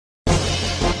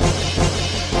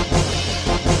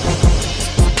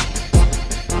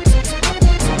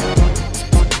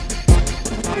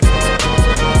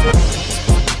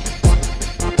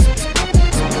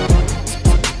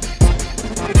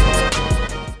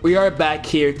We are back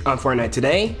here on Fortnite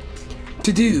today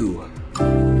to do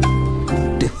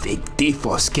the fake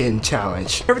default skin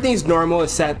challenge. Everything's normal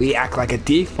except we act like a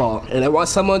default, and then once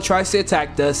someone tries to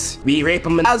attack us, we rape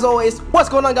them. And as always, what's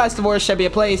going on, guys?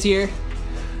 ChampionPlayz here,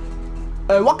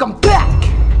 and welcome back.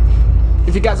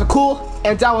 If you guys are cool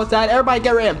and down with that, everybody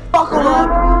get ready and buckle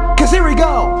up, cause here we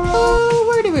go.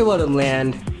 Where do we want to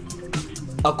land?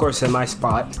 Of course, in my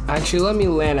spot. Actually, let me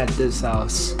land at this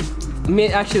house. Let me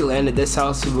actually land at this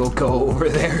house and we'll go over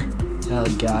there. Oh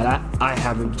god, I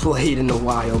haven't played in a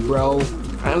while, bro.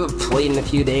 I haven't played in a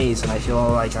few days and I feel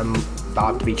like I'm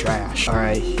about to be trash.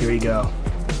 Alright, here we go.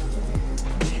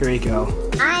 Here we go.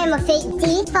 I am a fake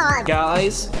default.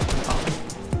 Guys.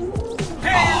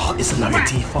 Oh, it's another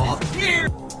default.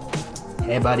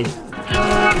 Hey, buddy.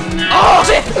 Oh,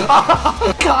 shit!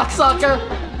 Cocksucker!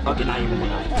 Okay, not even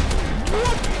tonight.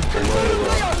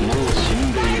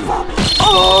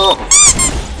 Oh!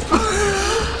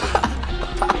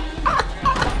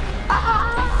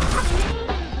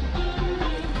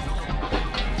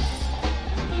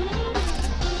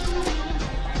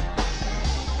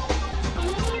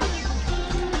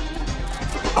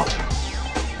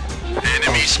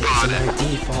 Enemy spotted.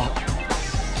 Default.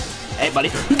 Hey, buddy.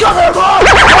 Come here, boy!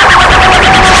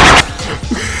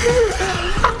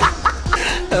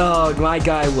 Oh, my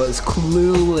guy was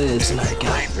clueless. Another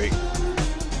guy.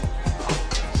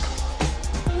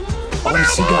 Oh,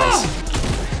 there's two guys.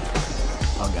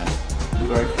 Oh, god.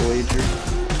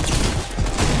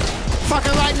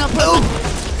 Fucking lighting up.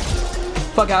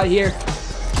 Fuck out of here.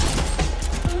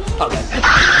 Okay.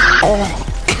 Oh.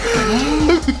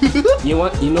 You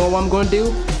know what I'm gonna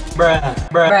do? Bruh.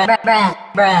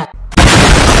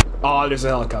 Oh, there's a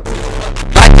helicopter.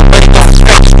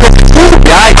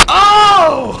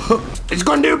 Oh! It's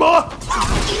gonna do, boy!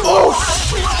 Oh!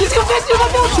 He's gonna fix you, my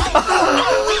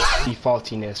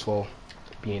Defaultiness will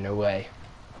be in their way.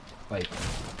 Like.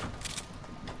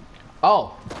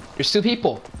 Oh! There's two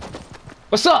people.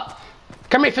 What's up?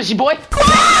 Come here, fishy boy!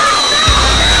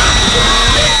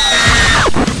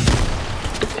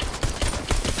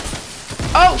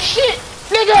 Oh shit!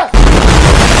 Nigga!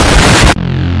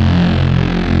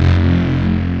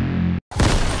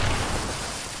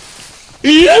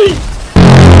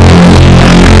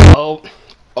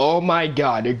 Oh my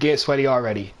god, they're getting sweaty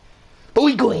already. But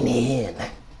we going in.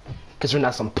 Cause we're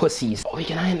not some pussies. Oh, we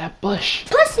can hide in that bush.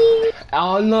 Pussy.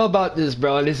 I don't know about this,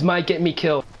 bro. This might get me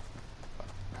killed.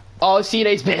 Oh, see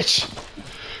this bitch.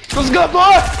 What's good,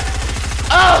 boy?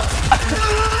 Oh!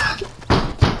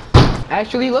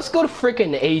 Actually, let's go to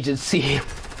freaking agency.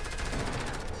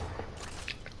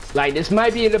 Like, this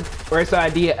might be the worst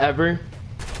idea ever,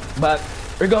 but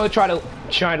we're gonna try to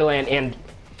land, and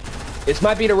this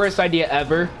might be the worst idea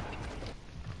ever.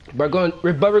 But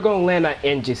we're gonna land at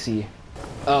agency.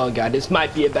 Oh god, this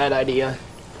might be a bad idea.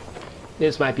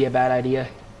 This might be a bad idea.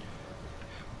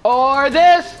 Or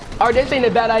this ain't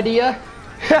a bad idea.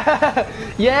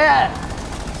 Yeah.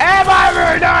 Everybody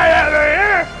over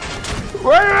here.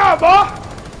 Where you at, boy?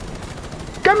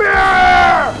 Come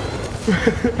here!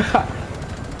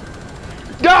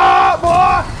 Go,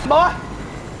 boy! Boy!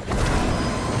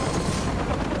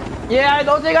 Yeah, I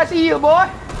don't think I see you, boy!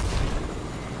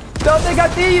 Don't think I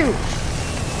see you!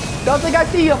 Don't think I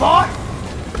see you, boy!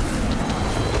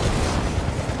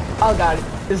 Oh god,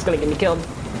 this is gonna get me killed.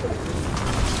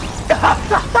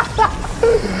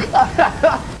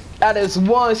 That is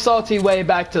one salty way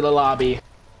back to the lobby.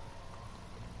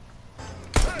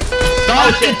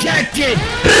 Detected!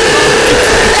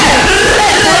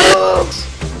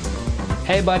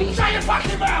 Hey, buddy. Shut your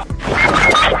fucking mouth!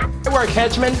 Good work,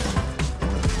 henchman.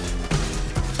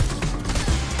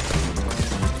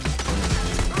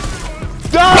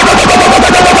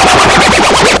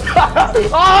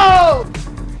 Oh!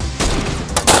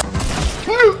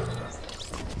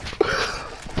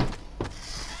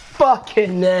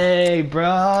 Fucking A,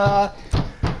 bruh.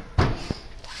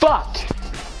 Fuck.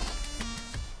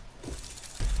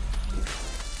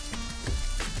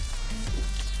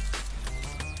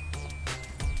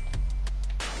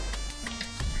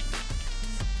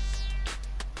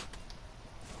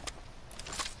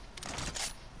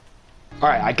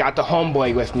 Alright, I got the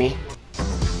homeboy with me.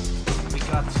 We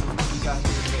got here.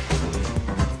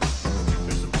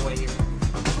 There's a boy here.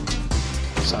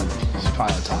 Son, he's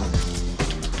probably on top.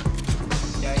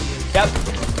 Yeah, he is. Yep.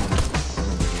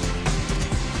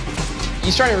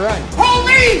 He's trying to run.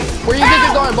 Police! Where you think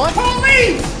you're going, boy?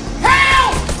 Police!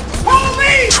 Help!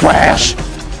 Police! Trash!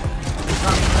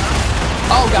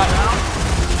 Oh god.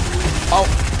 Oh.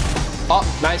 Oh,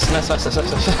 nice.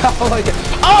 Oh my god.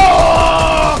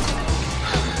 Oh!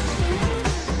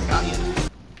 Got you.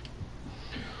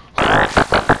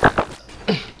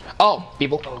 Oh,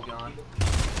 people. Oh, God.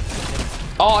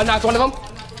 Oh, I knocked one of them.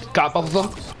 Got both of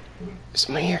them. There's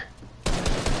someone here.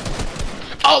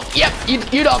 Oh, yep,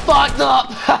 you done fucked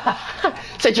up.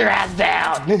 Sit your ass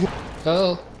down.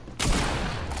 Oh.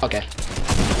 Okay.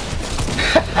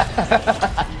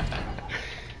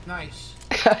 Nice.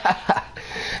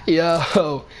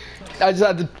 Yo, I just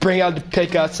had to bring out the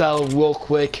pickaxe out real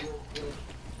quick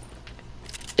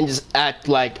and just act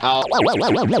like I'll.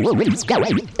 It's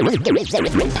coming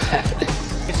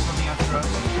after us.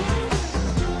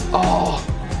 Oh,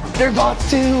 they're bots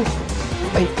too.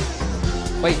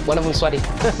 Wait, one of them's sweaty.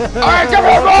 Alright, come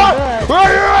here, bot! Where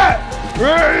are you at?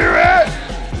 Where are you at?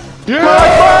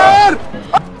 Yeah!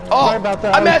 Oh,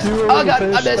 I missed! Oh god,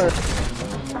 I missed!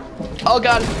 Oh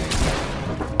god!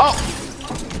 Oh!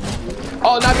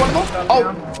 Oh, not one of them? Oh!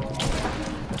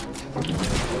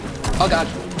 Oh god!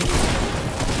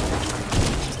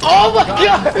 Oh my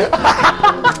god!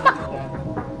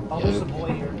 Oh, there's a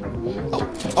boy here. Oh!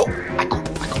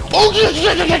 Oh!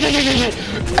 Shit!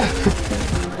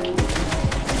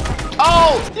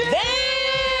 Oh!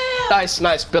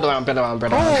 Nice. Build around.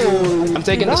 Oh, I'm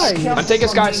taking nice. this. I'm taking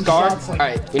Sky's scar. All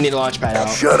right, we need a launch pad out.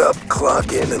 Shut up,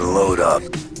 clock in and load up.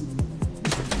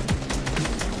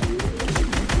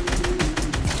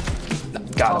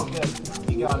 Got Oh, him. good.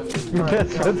 You got it.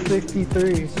 That's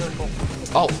 63. Circle.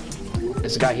 Oh,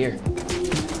 there's a guy here.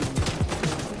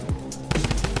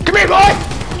 Come here, boy!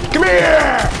 Come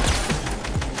here!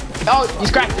 Oh,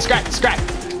 he's cracked.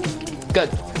 Good.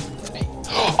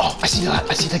 Oh, I see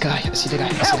the guy.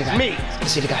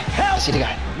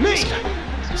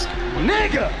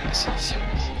 Nigga!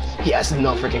 He has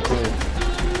no freaking clue.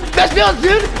 That's Bill,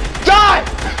 dude! Die!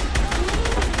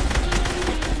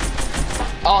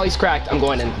 Oh, he's cracked. I'm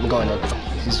going in.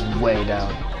 He's way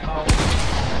down.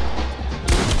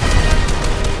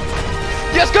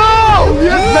 Let's go!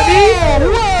 Yes,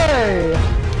 baby!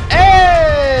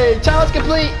 Hey! Challenge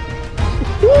complete!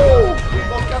 Woo! We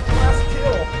both got the last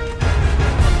kill.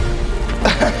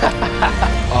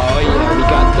 Oh yeah, we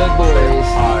got the boys.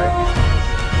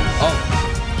 Oh,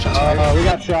 shots fired. We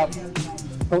got shots.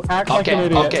 So act like an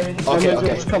idiot. Okay.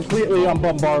 Just completely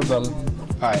bombard them.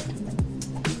 Alright.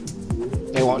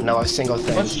 They won't know a single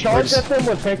thing. Let's charge at them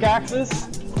with pickaxes.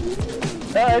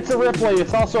 It's a Ripley.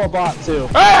 It's also a bot too.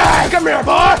 Hey, come here,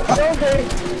 boy! Okay.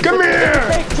 Come here!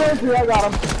 Fake trophy. I got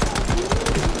him.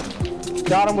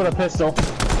 Got him with a pistol.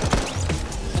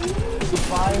 He's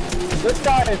fine. This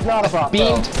guy is not a bot.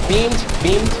 Beamed.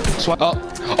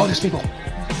 Oh, there's people.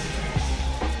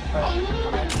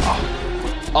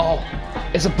 Oh,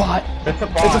 it's a bot. It's a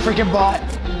bot. It's a freaking bot.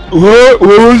 What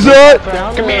was that?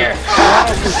 Come here. I'm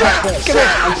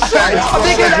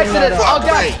taking an accident. Oh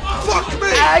god.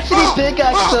 I actually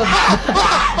pickaxed him.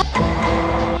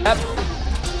 Yep.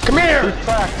 Come here. He's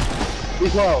cracked.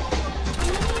 He's low.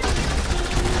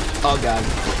 Oh god.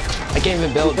 I can't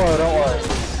even build. He's low, don't worry.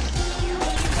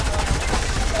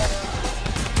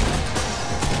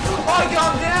 Oh, I got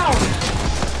him down!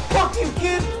 Fuck you,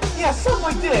 kid! Yeah, suck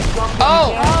my dick!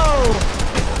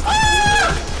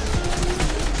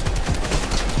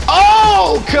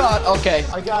 Oh god, okay.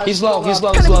 He's low. He's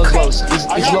low ass.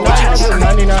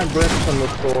 99 bricks from the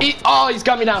store. He's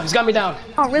got me down.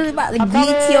 I'm really about to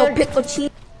beat your pickle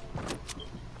cheese.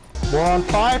 We're on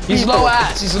 5 people. He's low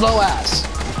ass,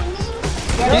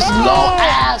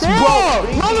 bro.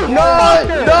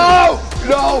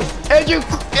 No. Andrew.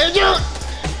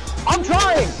 I'm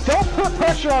trying. Don't put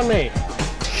pressure on me.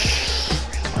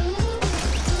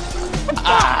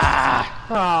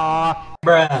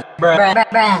 Bruh.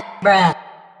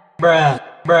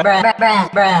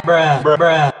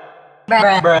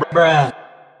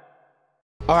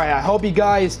 Alright, I hope you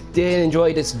guys did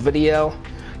enjoy this video.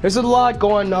 There's a lot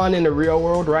going on in the real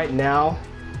world right now.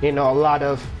 You know, a lot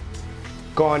of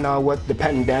going on with the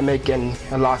pandemic and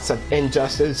lots of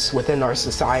injustice within our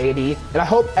society. And I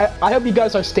hope you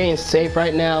guys are staying safe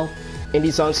right now in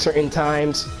these uncertain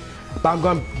times. But I'm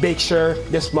gonna make sure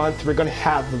this month we're gonna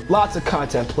have lots of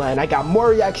content planned. I got more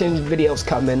reaction videos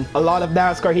coming, a lot of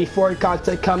NASCAR Heat 4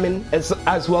 content coming, as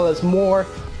well as more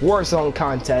Warzone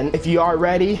content. If you are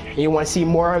ready and you want to see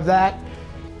more of that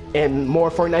and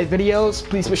more Fortnite videos,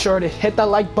 please be sure to hit that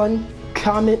like button,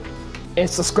 comment, and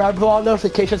subscribe with all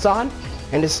notifications on.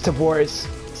 And this is Tavor's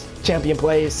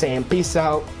ChampionPlayz saying peace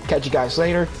out. Catch you guys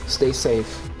later. Stay safe.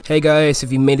 Hey guys,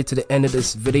 if you made it to the end of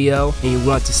this video and you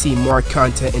want to see more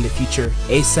content in the future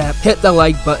ASAP, hit the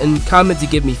like button, comment to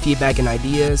give me feedback and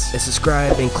ideas, and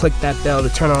subscribe and click that bell to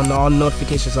turn on all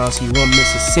notifications on so you won't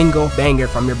miss a single banger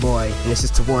from your boy. And this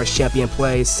is Tavor's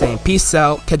ChampionPlayz saying peace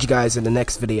out. Catch you guys in the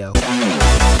next video.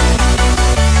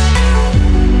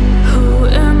 Who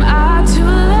am I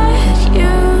to